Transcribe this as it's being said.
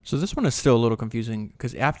So this one is still a little confusing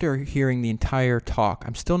because after hearing the entire talk,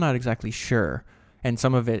 I'm still not exactly sure. And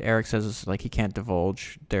some of it, Eric says, is like he can't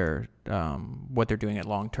divulge their what they're doing at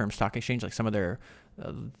long-term stock exchange, like some of their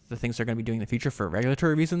the things they're going to be doing in the future for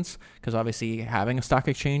regulatory reasons, because obviously having a stock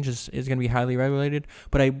exchange is going to be highly regulated.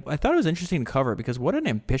 But I thought it was interesting to cover because what an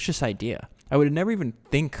ambitious idea. It would never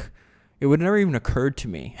even occurred to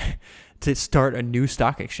me to start a new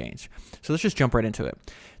stock exchange. So let's just jump right into it.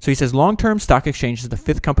 So he says, long-term stock exchange is the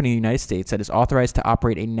fifth company in the United States that is authorized to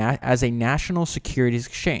operate as a national securities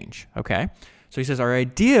exchange. Okay. So he says, our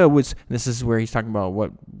idea was, this is where he's talking about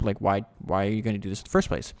why are you going to do this in the first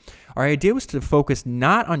place? Our idea was to focus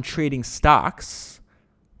not on trading stocks,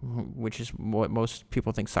 which is what most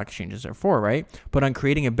people think stock exchanges are for, right? But on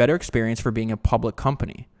creating a better experience for being a public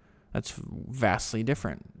company. That's vastly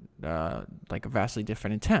different, a vastly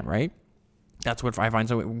different intent, right? That's what I find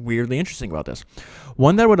so weirdly interesting about this.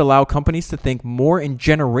 One that would allow companies to think more in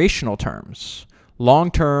generational terms,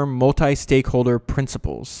 long-term, multi-stakeholder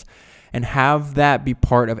principles, and have that be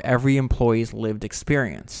part of every employee's lived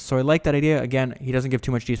experience. So I like that idea. Again, he doesn't give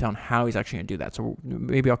too much detail on how he's actually going to do that. So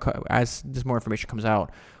maybe as this more information comes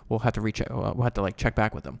out, we'll have to check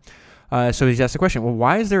back with them. So he's asked the question, well,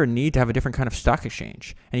 why is there a need to have a different kind of stock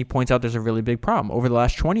exchange? And he points out there's a really big problem. Over the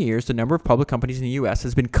last 20 years, the number of public companies in the U.S.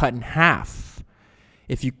 has been cut in half.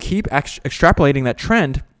 If you keep extrapolating that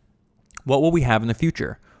trend, what will we have in the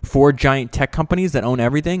future? 4 giant tech companies that own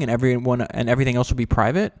everything and everything else will be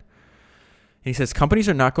private? And he says companies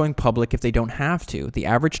are not going public if they don't have to. The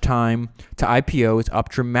average time to IPO is up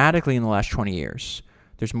dramatically in the last 20 years.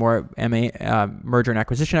 There's more merger and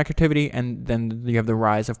acquisition activity, and then you have the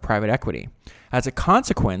rise of private equity. As a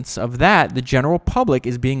consequence of that, the general public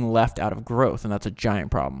is being left out of growth, and that's a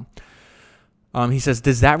giant problem. He says,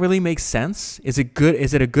 does that really make sense? Is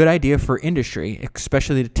it a good idea for industry,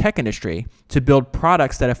 especially the tech industry, to build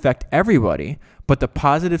products that affect everybody, but the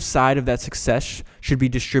positive side of that success should be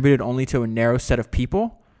distributed only to a narrow set of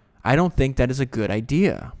people? I don't think that is a good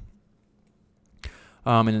idea.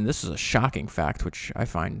 And then this is a shocking fact, which I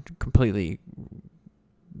find completely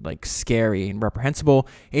scary and reprehensible.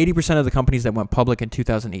 80% of the companies that went public in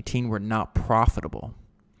 2018 were not profitable.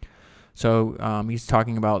 So he's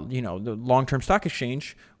talking about, the long-term stock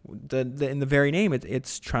exchange. In the very name,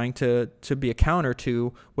 it's trying to be a counter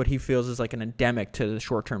to what he feels is like an endemic to the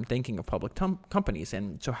short-term thinking of public companies.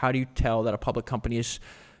 And so how do you tell that a public company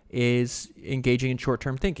is engaging in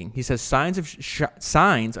short-term thinking? He says signs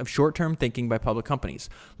of short-term thinking by public companies: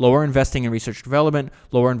 lower investing in research and development,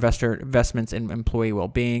 lower investments in employee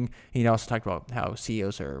well-being. And he also talked about how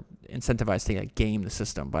CEOs are incentivized to game the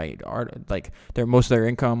system by most of their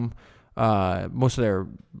income. Most of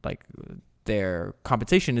their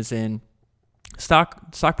compensation is in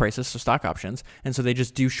stock prices, so stock options, and so they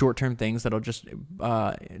just do short-term things that'll just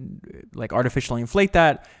artificially inflate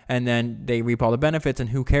that, and then they reap all the benefits, and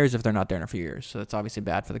who cares if they're not there in a few years? So that's obviously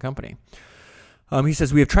bad for the company. He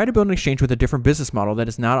says, we have tried to build an exchange with a different business model that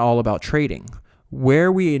is not all about trading,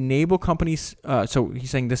 where we enable companies, so he's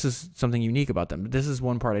saying this is something unique about them. This is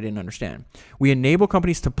one part I didn't understand. We enable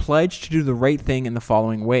companies to pledge to do the right thing in the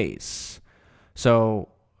following ways. So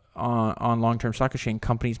on long-term stock exchange,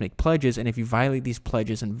 companies make pledges, and if you violate these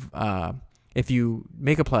pledges and if you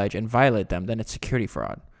make a pledge and violate them, then it's security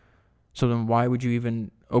fraud. So then why would you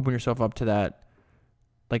even open yourself up to that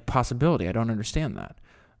possibility? I don't understand that.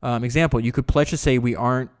 Example, you could pledge to say we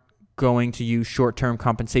aren't going to use short-term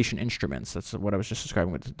compensation instruments. That's what I was just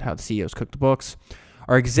describing with how the CEOs cook the books.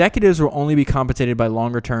 Our executives will only be compensated by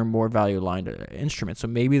longer-term, more value-aligned instruments. So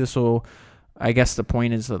maybe this will, I guess the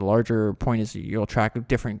larger point is you'll attract a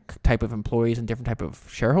different type of employees and different type of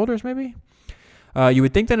shareholders. Maybe you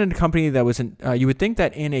would think that in a company that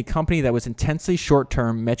was intensely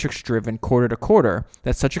short-term, metrics-driven, quarter to quarter,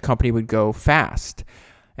 that such a company would go fast.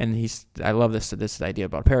 And I love this idea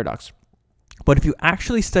about paradox. But if you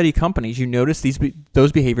actually study companies, you notice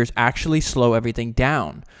those behaviors actually slow everything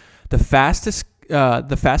down. The fastest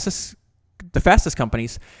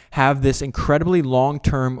companies have this incredibly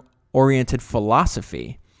long-term oriented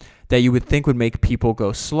philosophy that you would think would make people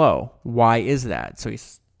go slow. Why is that? So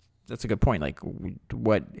that's a good point.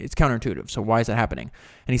 It's counterintuitive. So why is that happening?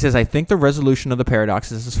 And he says, I think the resolution of the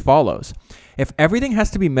paradox is as follows. If everything has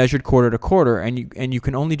to be measured quarter to quarter and you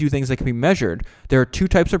can only do things that can be measured, there are 2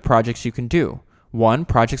 types of projects you can do. 1,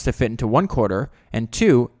 projects that fit into 1 quarter, and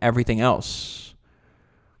 2, everything else.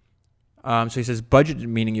 So he says budget,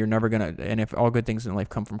 meaning you're never going to, and if all good things in life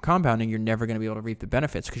come from compounding, you're never going to be able to reap the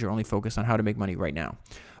benefits because you're only focused on how to make money right now.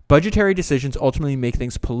 Budgetary decisions ultimately make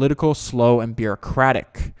things political, slow, and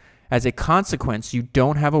bureaucratic. As a consequence, you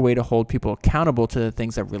don't have a way to hold people accountable to the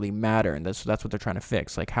things that really matter. And that's what they're trying to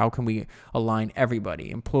fix. Like, how can we align everybody,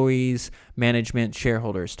 employees, management,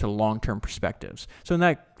 shareholders, to long-term perspectives? So in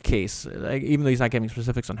that case, like, even though he's not giving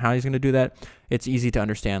specifics on how he's going to do that, it's easy to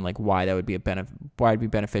understand like why that would be why it'd be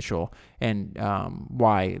beneficial, and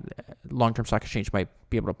why long-term stock exchange might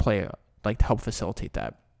be able to to help facilitate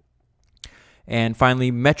that. And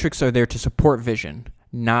finally, metrics are there to support vision,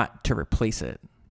 not to replace it.